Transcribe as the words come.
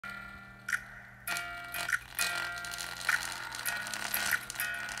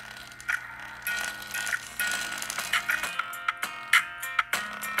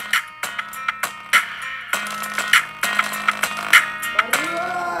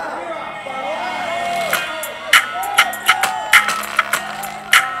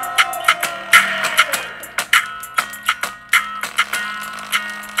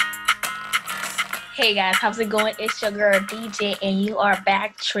Hey guys, how's it going? It's your girl DJ and you are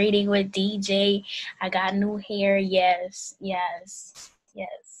back trading with DJ. I got new hair. Yes.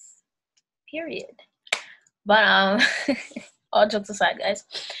 Period. But all jokes aside, guys.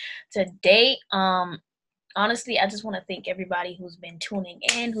 Today, honestly, I just want to thank everybody who's been tuning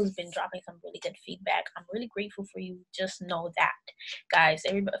in, who's been dropping some really good feedback. I'm really grateful for you. Just know that, guys.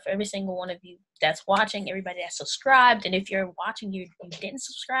 Everybody, for every single one of you that's watching, everybody that's subscribed, and if you're watching, you didn't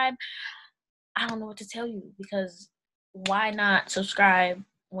subscribe, I don't know what to tell you, because why not subscribe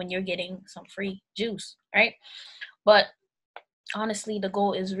when you're getting some free juice, right? But honestly, the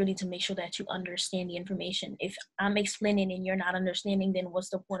goal is really to make sure that you understand the information. If I'm explaining and you're not understanding, then what's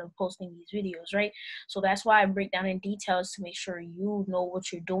the point of posting these videos, right? So that's why I break down in details to make sure you know what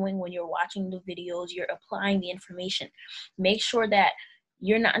you're doing when you're watching the videos, you're applying the information. Make sure that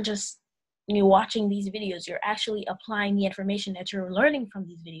you're not just watching these videos, you're actually applying the information that you're learning from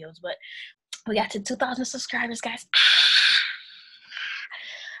these videos. But we got to 2,000 subscribers, guys.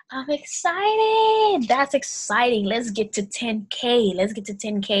 I'm excited. That's exciting. Let's get to 10K. Let's get to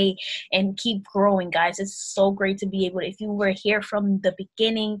 10K and keep growing, guys. It's so great to be able to, if you were here from the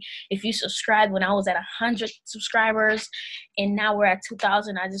beginning, if you subscribed when I was at 100 subscribers and now we're at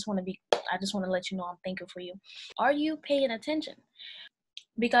 2,000, I just want to let you know I'm thankful for you. Are you paying attention?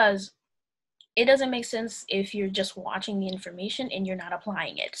 Because it doesn't make sense if you're just watching the information and you're not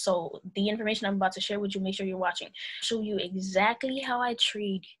applying it. So the information I'm about to share with you, make sure you're watching. I'll show you exactly how I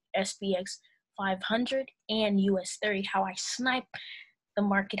trade SPX500 and US30, how I snipe the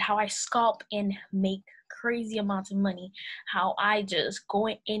market, how I scalp and make crazy amounts of money, how I just go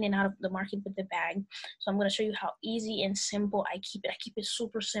in and out of the market with the bag. So I'm going to show you how easy and simple I keep it. I keep it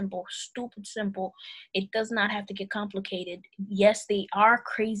super simple, stupid simple. It does not have to get complicated. Yes, they are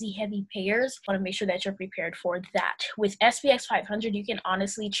crazy heavy pairs. I want to make sure that you're prepared for that. With SPX500, you can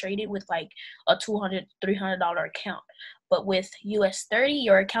honestly trade it with like a $200, $300 account. But with US30,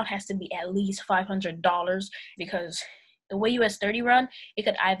 your account has to be at least $500, because the way US30 run, it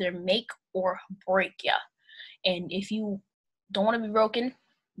could either make or break ya. And if you don't want to be broken,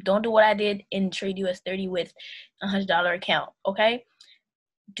 don't do what I did and trade US30 with a $100 account, okay?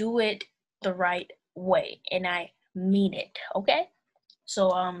 Do it the right way, and I mean it, okay? So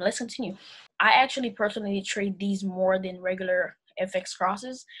let's continue. I actually personally trade these more than regular FX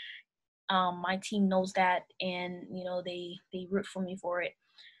crosses. My team knows that, and they root for me for it,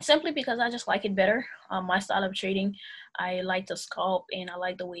 simply because I just like it better. My style of trading, I like to scalp and I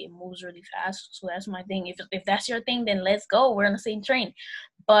like the way it moves really fast. So that's my thing. If that's your thing, then let's go. We're on the same train.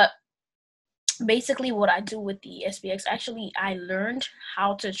 But basically what I do with the SPX, actually I learned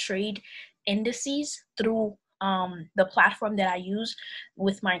how to trade indices through the platform that I use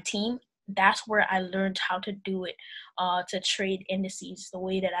with my team. That's where I learned how to do it, to trade indices the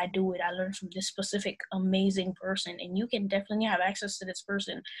way that I do it. I learned from this specific amazing person, and you can definitely have access to this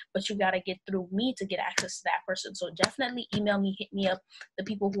person, but you got to get through me to get access to that person. So definitely email me, hit me up, the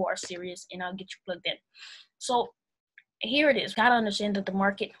people who are serious, and I'll get you plugged in. So here it is. Gotta understand that the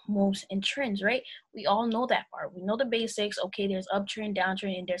market moves in trends, right? We all know that part. We know the basics. Okay, there's uptrend,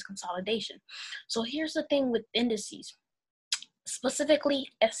 downtrend, and there's consolidation. So here's the thing with indices, specifically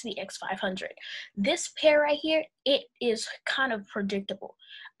SPX500. This pair right here, it is kind of predictable.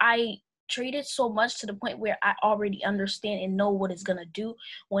 I traded so much to the point where I already understand and know what it's gonna do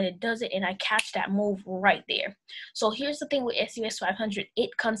when it does it, and I catch that move right there. So here's the thing with SPX500,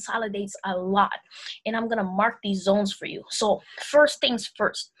 it consolidates a lot, and I'm gonna mark these zones for you. So first things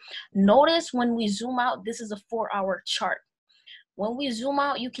first, notice when we zoom out, this is a 4-hour chart. When we zoom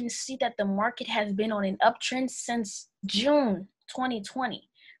out, you can see that the market has been on an uptrend since June 2020.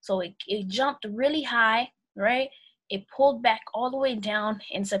 So it jumped really high, right? It pulled back all the way down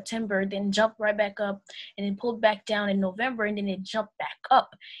in September, then jumped right back up, and then pulled back down in November, and then it jumped back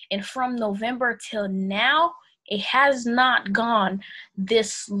up. And from November till now, it has not gone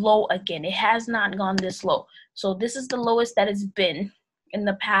this low again. It has not gone this low. So this is the lowest that it's been in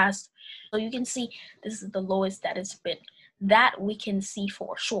the past. So you can see this is the lowest that it's been. That we can see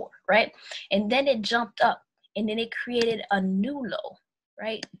for sure, right? And then it jumped up, and then it created a new low,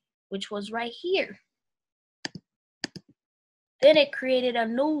 right? Which was right here. Then it created a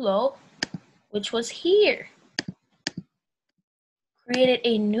new low, which was here. Created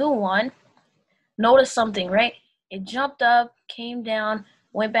a new one. Notice something, right? It jumped up, came down,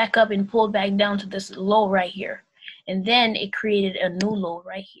 went back up, and pulled back down to this low right here. And then it created a new low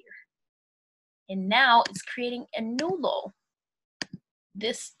right here. And now it's creating a new low.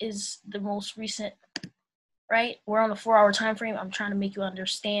 This is the most recent, right? We're on a 4-hour time frame. I'm trying to make you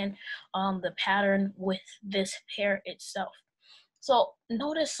understand the pattern with this pair itself. So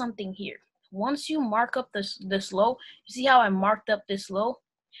notice something here. once you mark up this low, you see how I marked up this low?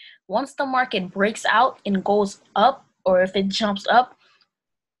 Once the market breaks out and goes up, or if it jumps up,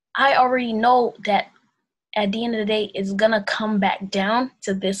 I already know that at the end of the day, it's gonna come back down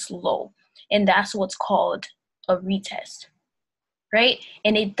to this low. And that's what's called a retest, right?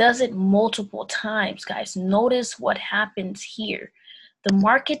 And it does it multiple times, guys. Notice what happens here. The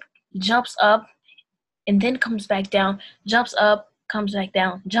market jumps up and then comes back down, jumps up, comes back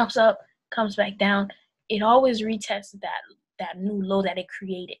down, jumps up, comes back down. It always retests that new low that it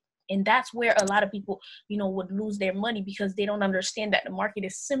created. And that's where a lot of people, would lose their money, because they don't understand that the market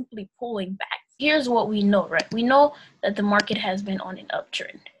is simply pulling back. Here's what we know, right? We know that the market has been on an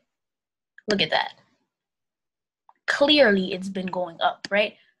uptrend. Look at that. Clearly, it's been going up,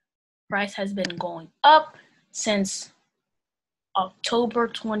 right? Price has been going up since October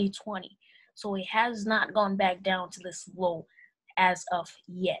 2020. So it has not gone back down to this low as of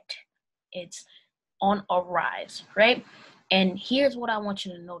yet. It's on a rise, right? And here's what I want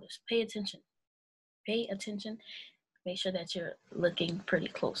you to notice. Pay attention. Pay attention. Make sure that you're looking pretty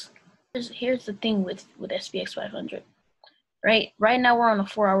close. Here's the thing with SPX500, right? Right now we're on a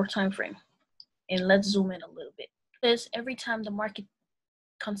 4-hour time frame. And let's zoom in a little bit. Because every time the market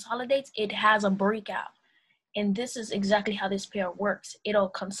consolidates, it has a breakout. And this is exactly how this pair works. It'll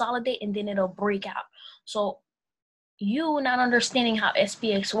consolidate and then it'll break out. So you not understanding how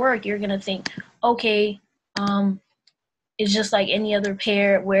SPX work, you're gonna think, okay, it's just like any other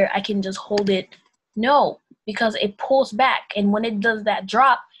pair where I can just hold it. No, because it pulls back, and when it does that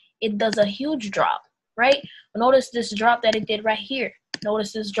drop, it does a huge drop, right? Notice this drop that it did right here.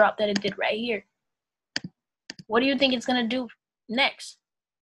 Notice this drop that it did right here. What do you think it's gonna do next?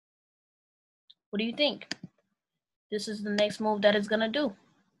 What do you think? This is the next move that it's gonna do.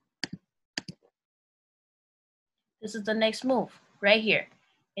 This is the next move right here.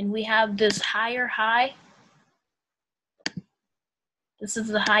 And we have this higher high. This is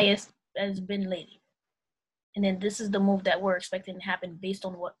the highest that has been lately. And then this is the move that we're expecting to happen based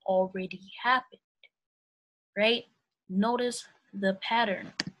on what already happened, right? Notice the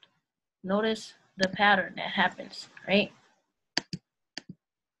pattern. Notice the pattern that happens, right?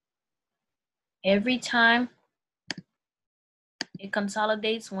 Every time it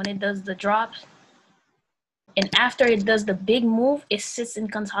consolidates, when it does the drops, and after it does the big move, it sits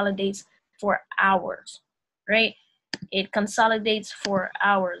and consolidates for hours, right? It consolidates for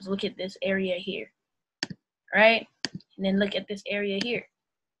hours. Look at this area here, right? And then look at this area here.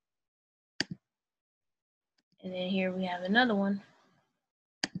 And then here we have another one.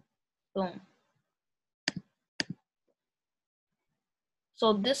 Boom.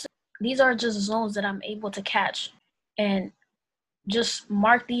 So these are just zones that I'm able to catch, and just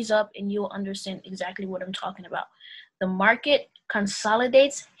mark these up and you'll understand exactly what I'm talking about. The market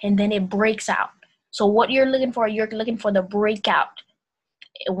consolidates and then it breaks out. So what you're looking for the breakout.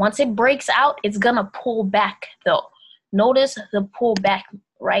 Once it breaks out, it's gonna pull back though. Notice the pullback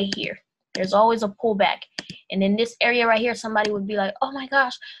right here. There's always a pullback. And in this area right here, somebody would be like, oh my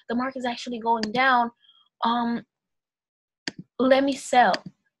gosh, the market's actually going down. Let me sell,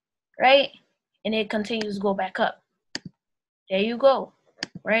 right? And it continues to go back up. There you go,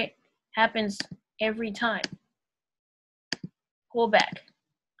 right? Happens every time. Pullback.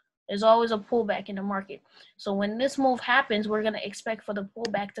 There's always a pullback in the market. So when this move happens, we're going to expect for the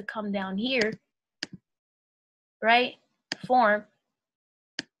pullback to come down here, right? Form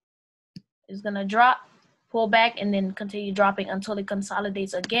is going to drop, pull back, and then continue dropping until it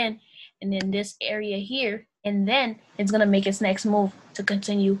consolidates again. And then this area here, and then it's going to make its next move to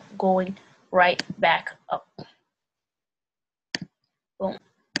continue going right back up. Boom.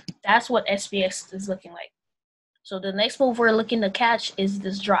 That's what SPX is looking like. So the next move we're looking to catch is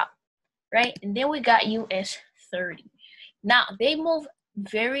this drop, right? And then we got US30. Now, they move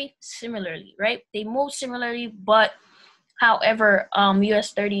very similarly, right? They move similarly, but however,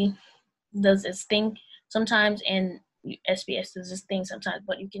 US30 does its thing sometimes, and SPX does its thing sometimes.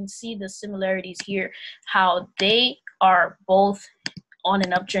 But you can see the similarities here, how they are both on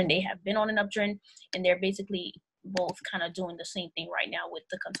an uptrend. They have been on an uptrend, and they're basically both kind of doing the same thing right now with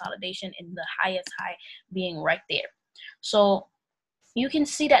the consolidation and the highest high being right there. So you can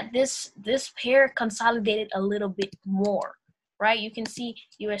see that this pair consolidated a little bit more, right? You can see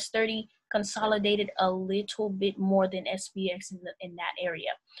US30 consolidated a little bit more than SPX in that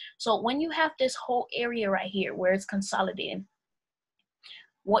area. So when you have this whole area right here where it's consolidating,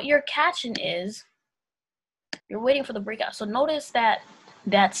 what you're catching is you're waiting for the breakout. So notice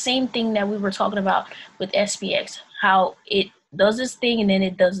that same thing that we were talking about with SPX, how it does this thing and then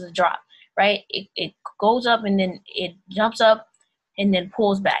it does the drop, right? It goes up and then it jumps up and then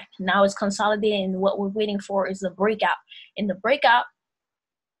pulls back. Now it's consolidating, and what we're waiting for is the breakout. And the breakout,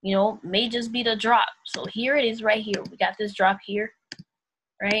 you know, may just be the drop. So here it is right here. We got this drop here,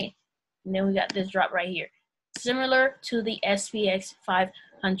 right? And then we got this drop right here. Similar to the SPX500.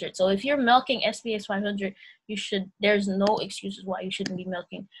 So if you're milking SPX500, there's no excuses why you shouldn't be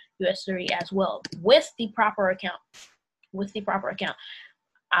milking US30 as well with the proper account. With the proper account.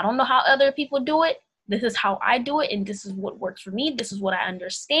 I don't know how other people do it. This is how I do it, and this is what works for me. This is what I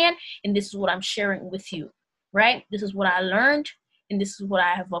understand, and this is what I'm sharing with you, right? This is what I learned, and this is what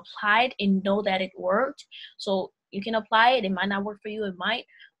I have applied and know that it worked. So you can apply it. It might not work for you. It might.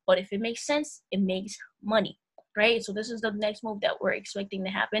 But if it makes sense, it makes money, right? So this is the next move that we're expecting to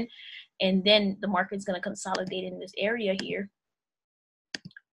happen. And then the market's going to consolidate in this area here.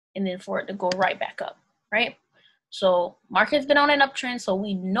 And then for it to go right back up, right? So market's been on an uptrend. So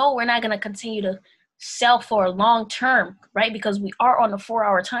we know we're not going to continue to sell for a long term, right? Because we are on a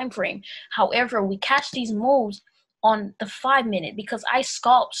 4-hour time frame. However, we catch these moves on the 5-minute because I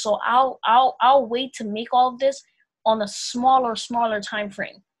scalp. So I'll wait to make all of this on a smaller time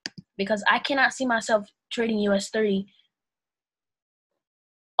frame, because I cannot see myself trading US30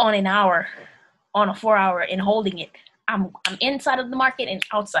 on an hour, on a 4-hour, and holding it. I'm inside of the market and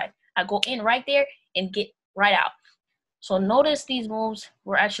outside. I go in right there and get right out. So notice these moves.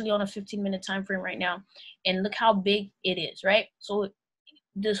 We're actually on a 15-minute time frame right now, and look how big it is, right? So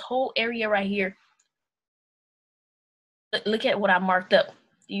this whole area right here, look at what I marked up.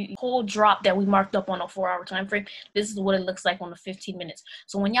 The whole drop that we marked up on a 4-hour time frame, this is what it looks like on the 15 minutes.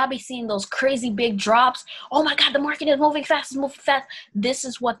 So when y'all be seeing those crazy big drops, oh my God, the market is moving fast, it's moving fast. This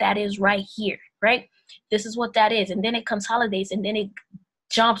is what that is right here, right? This is what that is. And then it consolidates, and then it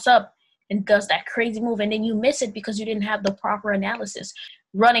jumps up and does that crazy move, and then you miss it because you didn't have the proper analysis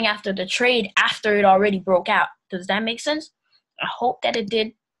running after the trade after it already broke out. Does that make sense? I hope that it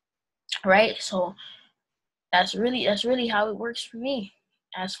did, right? So that's really how it works for me.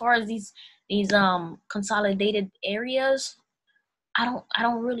 As far as these consolidated areas, I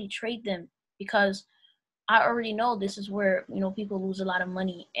don't really trade them because I already know this is where, you know, people lose a lot of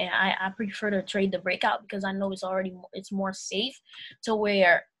money, and I prefer to trade the breakout because I know it's more safe to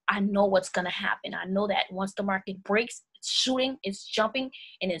where I know what's gonna happen. I know that once the market breaks, it's shooting, it's jumping,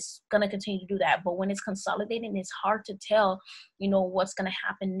 and it's gonna continue to do that. But when it's consolidating, it's hard to tell, you know, what's gonna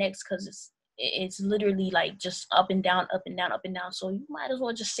happen next because it's literally like just up and down, up and down, up and down. So you might as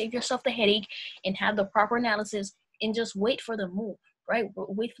well just save yourself the headache and have the proper analysis and just wait for the move, right?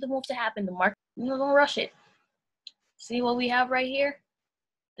 Wait for the move to happen. The market, you know, don't rush it. See what we have right here?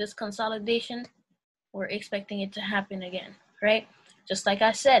 This consolidation, we're expecting it to happen again, right? Just like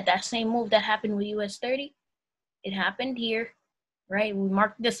I said, that same move that happened with US30, it happened here, right? We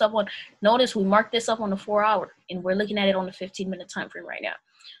marked this up on, notice we marked this up on the 4-hour, and we're looking at it on the 15-minute time frame right now.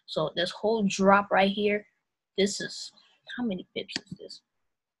 So this whole drop right here, this is, how many pips is this?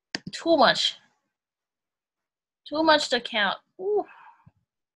 Too much to count. Ooh,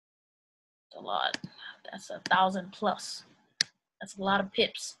 that's a lot. That's 1,000 plus. That's a lot of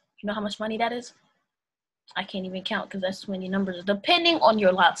pips. You know how much money that is? I can't even count because that's too many numbers, depending on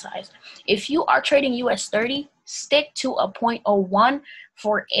your lot size. If you are trading US30, stick to a 0.01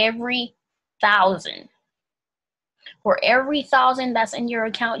 for every 1,000. For every 1,000 that's in your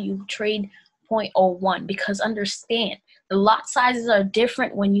account, you trade 0.01, because understand, the lot sizes are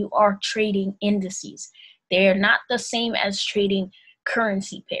different when you are trading indices. They are not the same as trading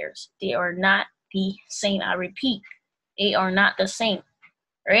currency pairs. They are not the same. I repeat, they are not the same,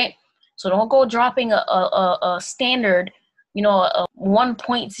 right? So don't go dropping a standard, you know, a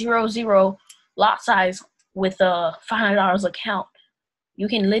 1.00 lot size with a $500 account. You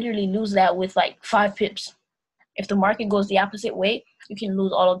can literally lose that with like 5 pips. If the market goes the opposite way, you can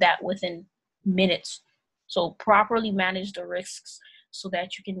lose all of that within minutes. So properly manage the risks so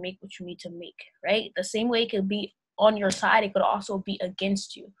that you can make what you need to make, right? The same way it could be on your side, it could also be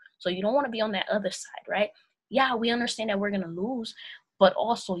against you. So you don't want to be on that other side, right? Yeah, we understand that we're going to lose, but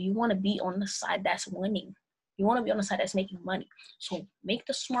also you want to be on the side that's winning. You want to be on the side that's making money. So make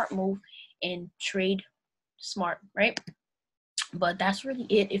the smart move and trade smart, right? But that's really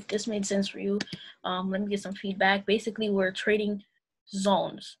it. If this made sense for you, let me get some feedback. Basically, we're trading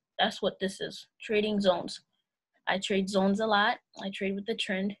zones. That's what this is, trading zones. I trade zones a lot. I trade with the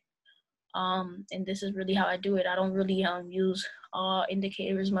trend. And this is really how I do it. I don't really use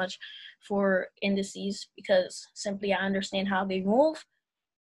indicators much for indices because simply I understand how they move.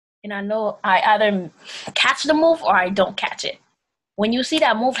 And I know I either catch the move or I don't catch it. When you see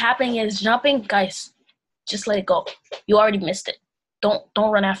that move happening and it's jumping, guys, just let it go. You already missed it. Don't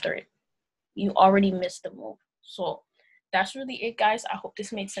run after it. You already missed the move. So that's really it, guys. I hope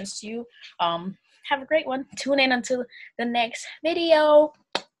this made sense to you. Have a great one. Tune in until the next video.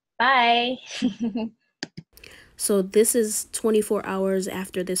 Bye. So this is 24 hours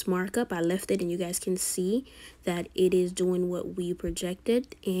after this markup. I left it and you guys can see that it is doing what we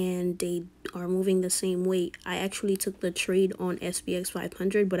projected and they are moving the same way. I actually took the trade on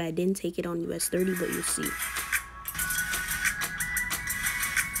SPX500, but I didn't take it on US30, but you see.